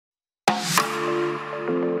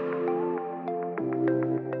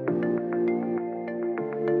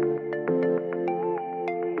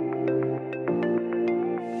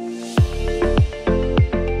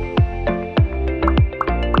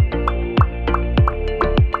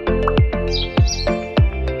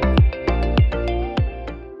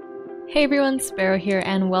Hey everyone, Sparrow here,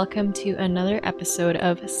 and welcome to another episode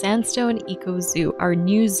of Sandstone Eco Zoo, our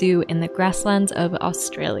new zoo in the grasslands of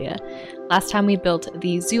Australia. Last time we built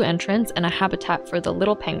the zoo entrance and a habitat for the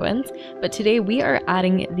little penguins, but today we are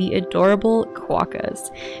adding the adorable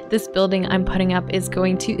quokkas. This building I'm putting up is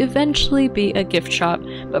going to eventually be a gift shop,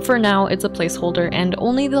 but for now it's a placeholder and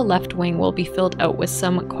only the left wing will be filled out with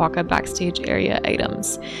some quokka backstage area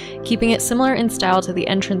items. Keeping it similar in style to the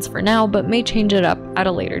entrance for now, but may change it up at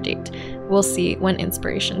a later date. We'll see when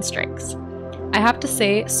inspiration strikes. I have to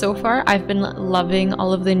say, so far I've been loving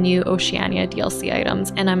all of the new Oceania DLC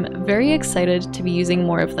items, and I'm very excited to be using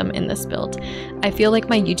more of them in this build. I feel like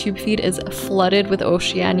my YouTube feed is flooded with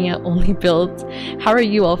Oceania only builds. How are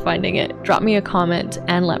you all finding it? Drop me a comment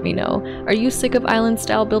and let me know. Are you sick of island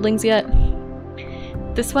style buildings yet?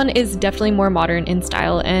 This one is definitely more modern in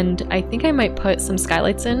style, and I think I might put some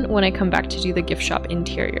skylights in when I come back to do the gift shop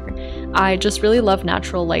interior. I just really love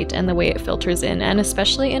natural light and the way it filters in, and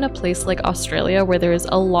especially in a place like Australia where there is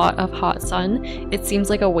a lot of hot sun, it seems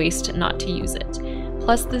like a waste not to use it.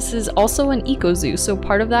 Plus, this is also an eco zoo, so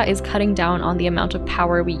part of that is cutting down on the amount of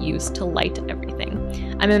power we use to light everything.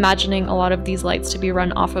 I'm imagining a lot of these lights to be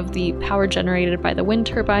run off of the power generated by the wind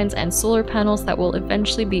turbines and solar panels that will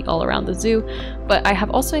eventually be all around the zoo, but I have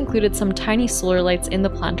also included some tiny solar lights in the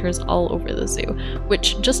planters all over the zoo,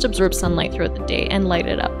 which just absorb sunlight throughout the day and light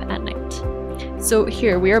it up at night. So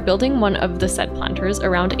here, we are building one of the set planters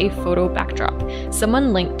around a photo backdrop.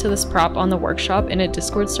 Someone linked to this prop on the workshop in a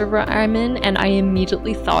Discord server I'm in, and I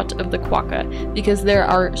immediately thought of the quokka, because there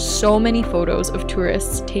are so many photos of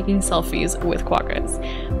tourists taking selfies with quokkas.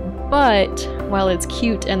 But while it's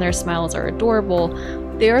cute and their smiles are adorable,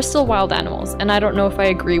 they are still wild animals, and I don't know if I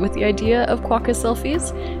agree with the idea of quokka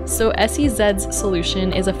selfies. So SEZ's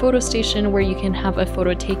solution is a photo station where you can have a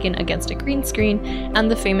photo taken against a green screen,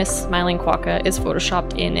 and the famous smiling quokka is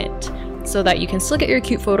photoshopped in it, so that you can still get your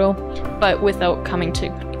cute photo, but without coming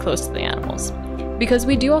too close to the animals. Because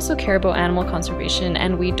we do also care about animal conservation,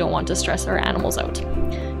 and we don't want to stress our animals out.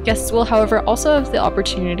 Guests will, however, also have the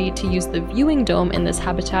opportunity to use the viewing dome in this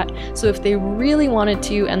habitat, so if they really wanted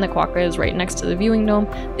to and the quokka is right next to the viewing dome,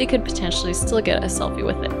 they could potentially still get a selfie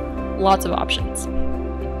with it. Lots of options.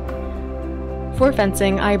 For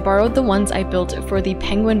fencing, I borrowed the ones I built for the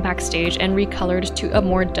penguin backstage and recolored to a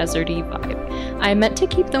more deserty vibe. I meant to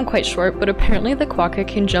keep them quite short, but apparently the quokka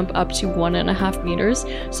can jump up to 1.5 meters,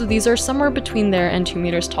 so these are somewhere between there and 2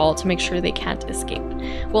 meters tall to make sure they can't escape.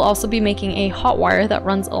 We'll also be making a hot wire that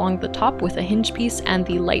runs along the top with a hinge piece and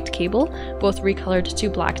the light cable, both recolored to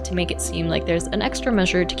black to make it seem like there's an extra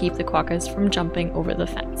measure to keep the quokkas from jumping over the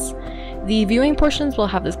fence. The viewing portions will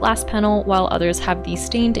have this glass panel, while others have the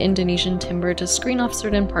stained Indonesian timber to screen off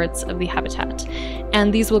certain parts of the habitat.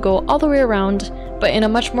 And these will go all the way around, but in a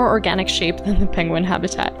much more organic shape than the penguin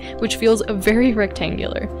habitat, which feels very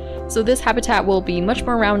rectangular. So this habitat will be much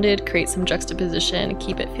more rounded, create some juxtaposition,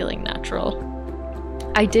 keep it feeling natural.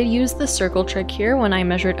 I did use the circle trick here when I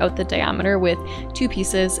measured out the diameter with 2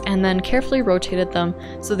 pieces and then carefully rotated them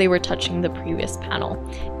so they were touching the previous panel.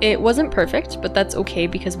 It wasn't perfect, but that's okay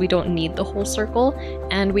because we don't need the whole circle,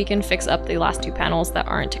 and we can fix up the last 2 panels that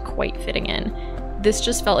aren't quite fitting in. This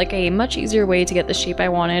just felt like a much easier way to get the shape I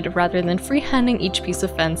wanted rather than freehanding each piece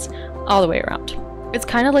of fence all the way around. It's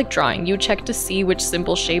kind of like drawing. You check to see which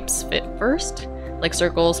simple shapes fit first, like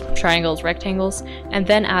circles, triangles, rectangles, and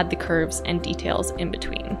then add the curves and details in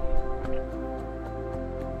between.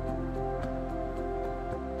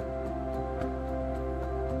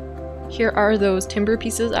 Here are those timber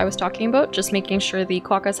pieces I was talking about, just making sure the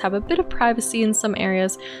quokkas have a bit of privacy in some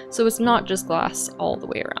areas, so it's not just glass all the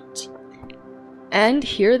way around. And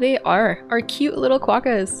here they are, our cute little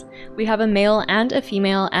quokkas! We have a male and a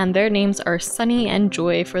female, and their names are Sunny and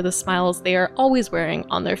Joy for the smiles they are always wearing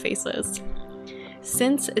on their faces.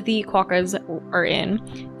 Since the quokkas are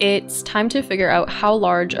in, it's time to figure out how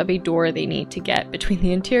large of a door they need to get between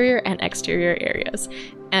the interior and exterior areas.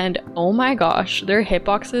 And oh my gosh, their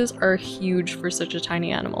hitboxes are huge for such a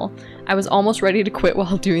tiny animal. I was almost ready to quit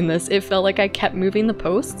while doing this. It felt like I kept moving the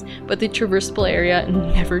posts, but the traversable area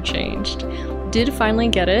never changed. Did finally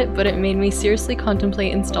get it, but it made me seriously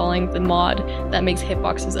contemplate installing the mod that makes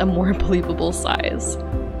hitboxes a more believable size.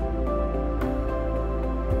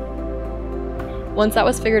 Once that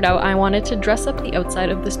was figured out, I wanted to dress up the outside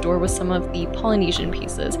of this door with some of the Polynesian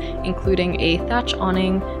pieces, including a thatch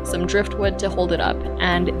awning, some driftwood to hold it up,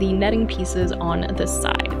 and the netting pieces on the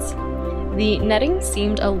sides. The netting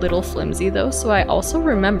seemed a little flimsy though, so I also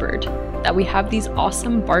remembered that we have these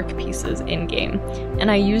awesome bark pieces in-game,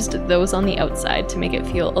 and I used those on the outside to make it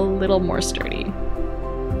feel a little more sturdy.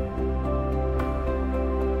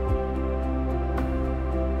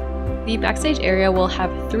 The backstage area will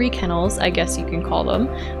have 3 kennels, I guess you can call them,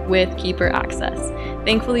 with keeper access.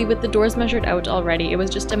 Thankfully, with the doors measured out already, it was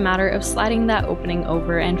just a matter of sliding that opening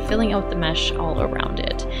over and filling out the mesh all around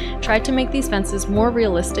it. Tried to make these fences more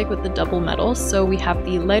realistic with the double metal, so we have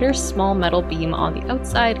the lighter small metal beam on the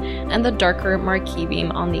outside and the darker marquee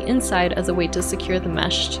beam on the inside as a way to secure the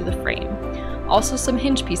mesh to the frame. Also some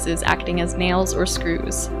hinge pieces acting as nails or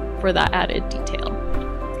screws for that added detail.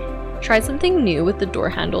 Tried something new with the door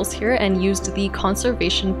handles here and used the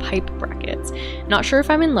conservation pipe brackets. Not sure if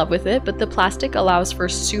I'm in love with it, but the plastic allows for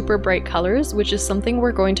super bright colors, which is something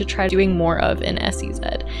we're going to try doing more of in SEZ.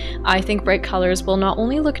 I think bright colors will not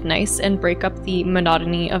only look nice and break up the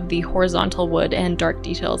monotony of the horizontal wood and dark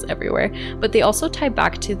details everywhere, but they also tie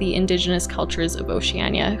back to the indigenous cultures of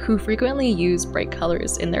Oceania, who frequently use bright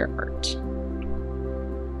colors in their art.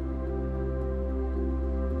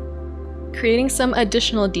 Creating some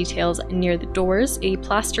additional details near the doors, a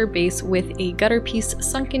plaster base with a gutter piece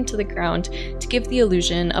sunk into the ground to give the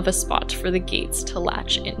illusion of a spot for the gates to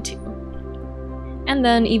latch into. And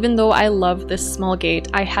then, even though I love this small gate,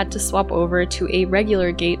 I had to swap over to a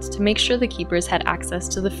regular gate to make sure the keepers had access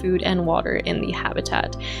to the food and water in the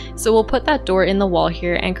habitat. So we'll put that door in the wall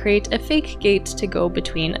here and create a fake gate to go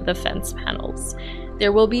between the fence panels.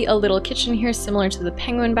 There will be a little kitchen here similar to the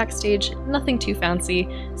penguin backstage, nothing too fancy,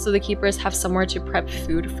 so the keepers have somewhere to prep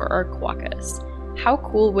food for our quokkas. How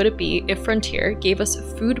cool would it be if Frontier gave us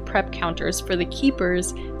food prep counters for the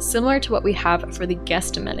keepers similar to what we have for the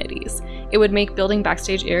guest amenities? It would make building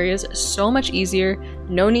backstage areas so much easier,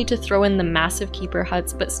 no need to throw in the massive keeper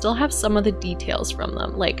huts, but still have some of the details from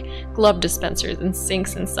them, like glove dispensers and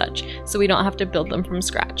sinks and such, so we don't have to build them from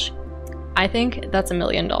scratch. I think that's $1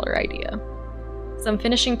 million idea. Some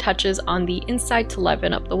finishing touches on the inside to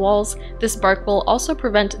liven up the walls. This bark will also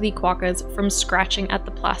prevent the quokkas from scratching at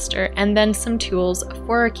the plaster, and then some tools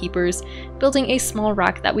for our keepers, building a small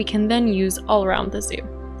rack that we can then use all around the zoo.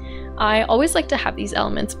 I always like to have these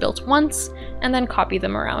elements built once, and then copy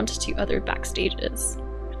them around to other backstages.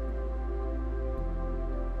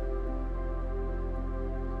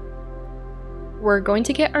 We're going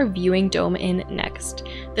to get our viewing dome in next.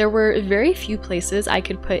 There were very few places I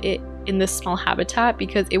could put it in this small habitat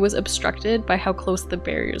because it was obstructed by how close the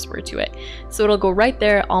barriers were to it. So it'll go right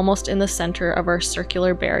there, almost in the center of our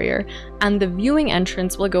circular barrier, and the viewing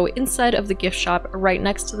entrance will go inside of the gift shop right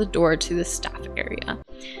next to the door to the staff area.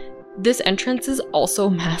 This entrance is also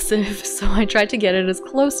massive, so I tried to get it as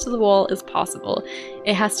close to the wall as possible.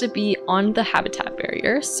 It has to be on the habitat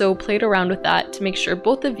barrier, so played around with that to make sure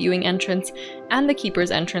both the viewing entrance and the keeper's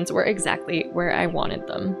entrance were exactly where I wanted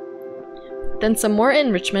them. Then some more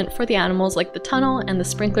enrichment for the animals like the tunnel and the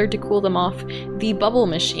sprinkler to cool them off, the bubble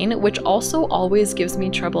machine, which also always gives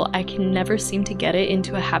me trouble. I can never seem to get it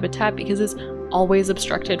into a habitat because it's always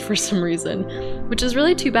obstructed for some reason, which is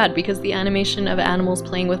really too bad because the animation of animals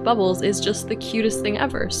playing with bubbles is just the cutest thing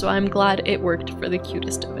ever, so I'm glad it worked for the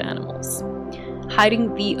cutest of animals.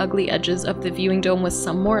 Hiding the ugly edges of the viewing dome with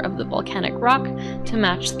some more of the volcanic rock to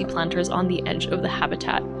match the planters on the edge of the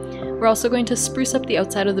habitat. We're also going to spruce up the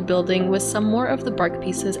outside of the building with some more of the bark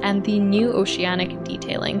pieces and the new oceanic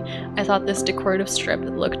detailing. I thought this decorative strip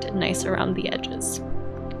looked nice around the edges.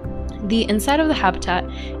 The inside of the habitat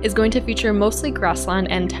is going to feature mostly grassland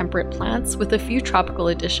and temperate plants with a few tropical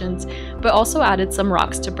additions, but also added some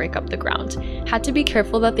rocks to break up the ground. Had to be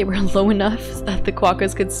careful that they were low enough that the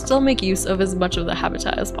quokkas could still make use of as much of the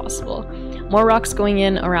habitat as possible. More rocks going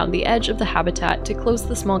in around the edge of the habitat to close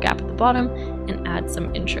the small gap at the bottom and add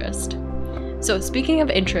some interest. So speaking of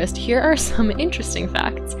interest, here are some interesting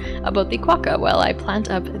facts about the quokka while I plant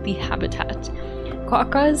up the habitat.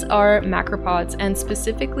 Quokkas are macropods and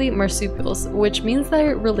specifically marsupials, which means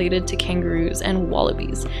they're related to kangaroos and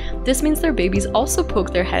wallabies. This means their babies also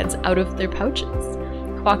poke their heads out of their pouches.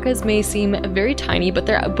 Quokkas may seem very tiny, but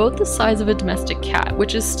they're about the size of a domestic cat,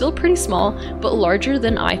 which is still pretty small, but larger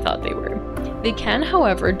than I thought they were. They can,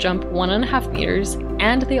 however, jump 1.5 meters,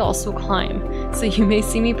 and they also climb. So you may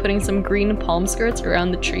see me putting some green palm skirts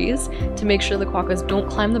around the trees to make sure the quokkas don't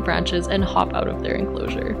climb the branches and hop out of their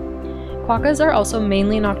enclosure. Quokkas are also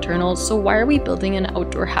mainly nocturnal, so why are we building an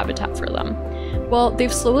outdoor habitat for them? Well,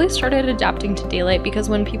 they've slowly started adapting to daylight because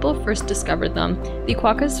when people first discovered them, the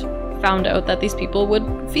quokkas found out that these people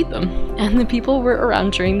would feed them, and the people were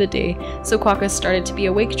around during the day, so quokkas started to be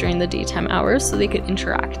awake during the daytime hours so they could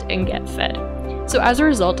interact and get fed. So as a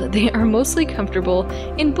result, they are mostly comfortable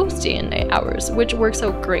in both day and night hours, which works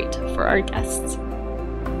out great for our guests.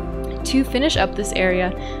 To finish up this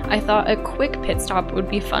area, I thought a quick pit stop would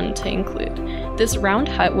be fun to include. This round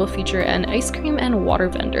hut will feature an ice cream and water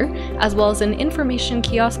vendor, as well as an information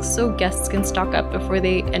kiosk so guests can stock up before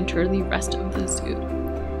they enter the rest of the zoo.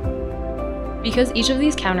 Because each of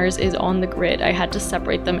these counters is on the grid, I had to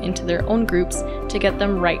separate them into their own groups to get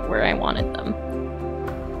them right where I wanted them.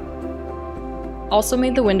 Also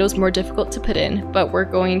made the windows more difficult to put in, but we're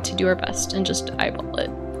going to do our best and just eyeball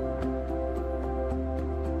it.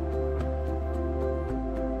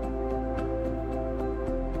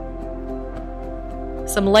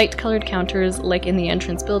 Some light colored counters like in the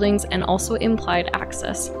entrance buildings, and also implied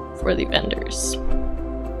access for the vendors.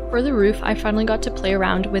 For the roof, I finally got to play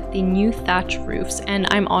around with the new thatch roofs, and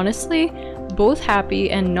I'm honestly both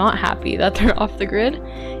happy and not happy that they're off the grid.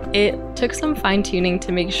 It took some fine tuning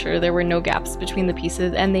to make sure there were no gaps between the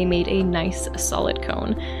pieces, and they made a nice solid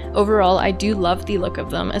cone. Overall, I do love the look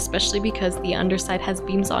of them, especially because the underside has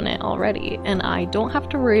beams on it already, and I don't have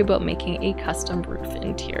to worry about making a custom roof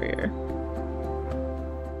interior.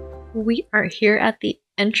 We are here at the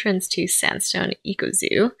entrance to Sandstone Eco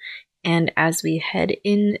Zoo, and as we head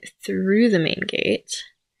in through the main gate,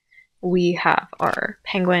 we have our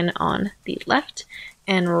penguin on the left,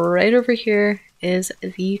 and right over here is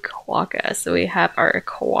the quokka. So we have our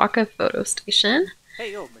quokka photo station.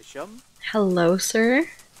 Hey, yo, Mishum. Hello, sir.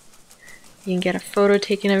 You can get a photo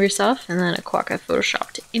taken of yourself and then a quokka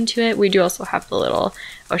photoshopped into it. We do also have the little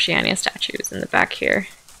Oceania statues in the back here.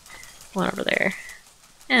 One over there.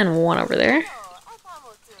 And one over there.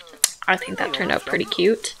 I think that turned out pretty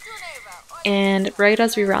cute. And right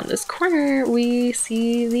as we round this corner, we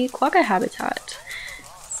see the quokka habitat.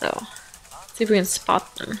 So, let's see if we can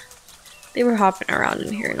spot them. They were hopping around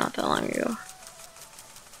in here not that long ago.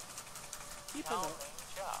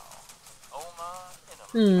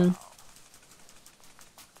 A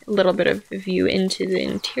little bit of view into the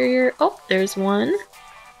interior. Oh, there's one.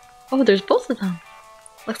 Oh, there's both of them.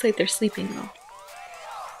 Looks like they're sleeping though.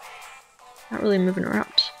 Not really moving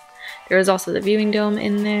around. There is also the viewing dome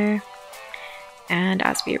in there. And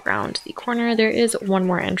as we round the corner, there is one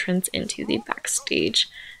more entrance into the backstage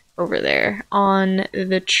over there. On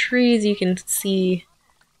the trees, you can see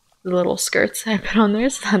the little skirts I put on there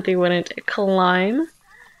so that they wouldn't climb.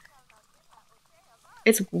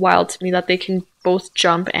 It's wild to me that they can both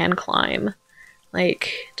jump and climb.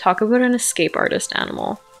 Like, talk about an escape artist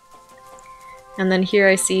animal. And then here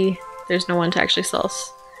I see there's no one to actually sell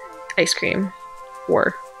us ice cream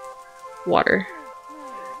or water,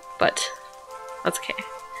 but that's okay.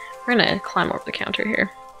 We're gonna climb over the counter here.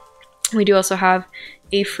 We do also have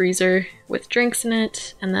a freezer with drinks in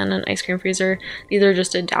it, and then an ice cream freezer. These are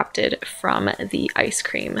just adapted from the ice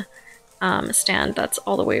cream stand that's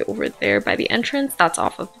all the way over there by the entrance. That's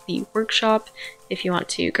off of the workshop. If you want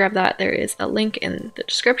to grab that, there is a link in the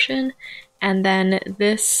description. And then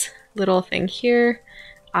this little thing here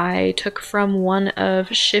I took from one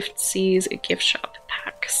of Shift C's gift shop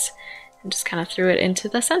packs and just kind of threw it into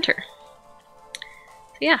the center.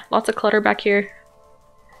 So yeah, lots of clutter back here,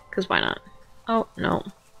 because why not? Oh no,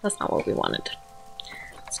 that's not what we wanted.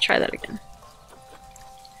 Let's try that again.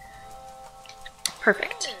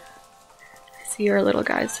 Perfect. I see our little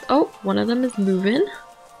guys. Oh, one of them is moving.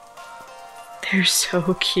 They're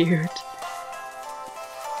so cute.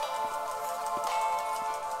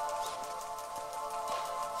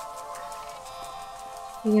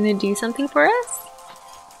 You gonna do something for us?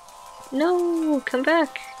 No, come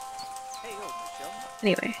back.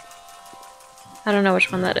 Anyway, I don't know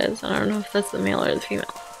which one that is. I don't know if that's the male or the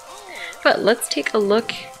female. But let's take a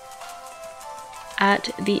look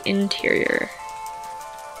at the interior.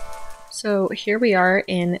 So here we are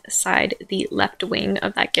inside the left wing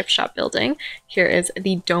of that gift shop building. Here is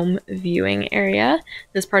the dome viewing area.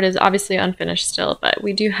 This part is obviously unfinished still, but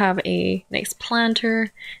we do have a nice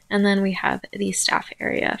planter, and then we have the staff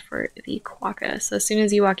area for the quokka. So as soon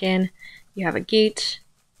as you walk in, you have a gate.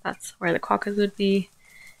 That's where the quokkas would be.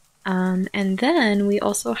 And then we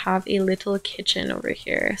also have a little kitchen over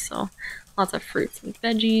here. So lots of fruits and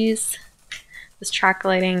veggies. This track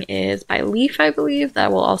lighting is by Leaf, I believe.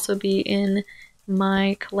 That will also be in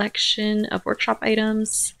my collection of workshop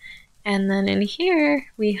items. And then in here,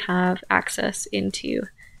 we have access into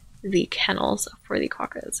the kennels for the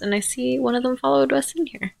quokkas. And I see one of them followed us in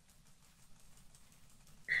here.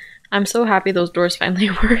 I'm so happy those doors finally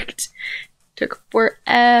worked. Took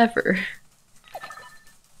forever.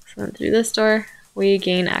 So then through this door, we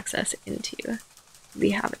gain access into the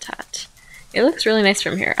habitat. It looks really nice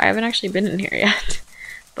from here. I haven't actually been in here yet,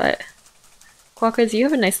 but quokkas, you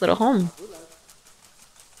have a nice little home.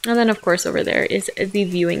 And then of course over there is the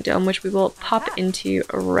viewing dome, which we will pop into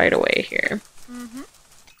right away here.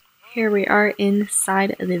 Here we are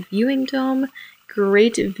inside the viewing dome.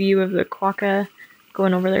 Great view of the quokka.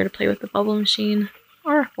 Going over there to play with the bubble machine,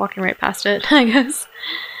 or walking right past it, I guess.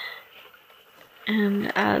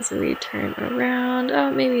 And as we turn around,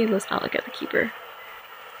 oh, maybe let's not look at the keeper.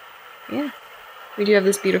 Yeah, we do have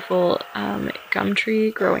this beautiful gum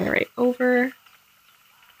tree growing right over.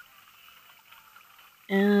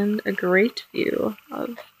 And a great view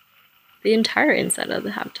of the entire inside of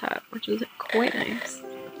the habitat, which is quite nice.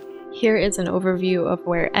 Here is an overview of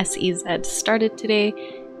where SEZ started today,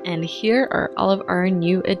 and here are all of our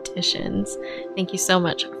new additions. Thank you so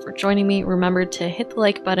much for joining me. Remember to hit the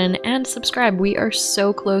like button and subscribe. We are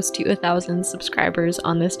so close to 1,000 subscribers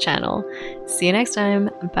on this channel. See you next time.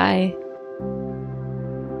 Bye.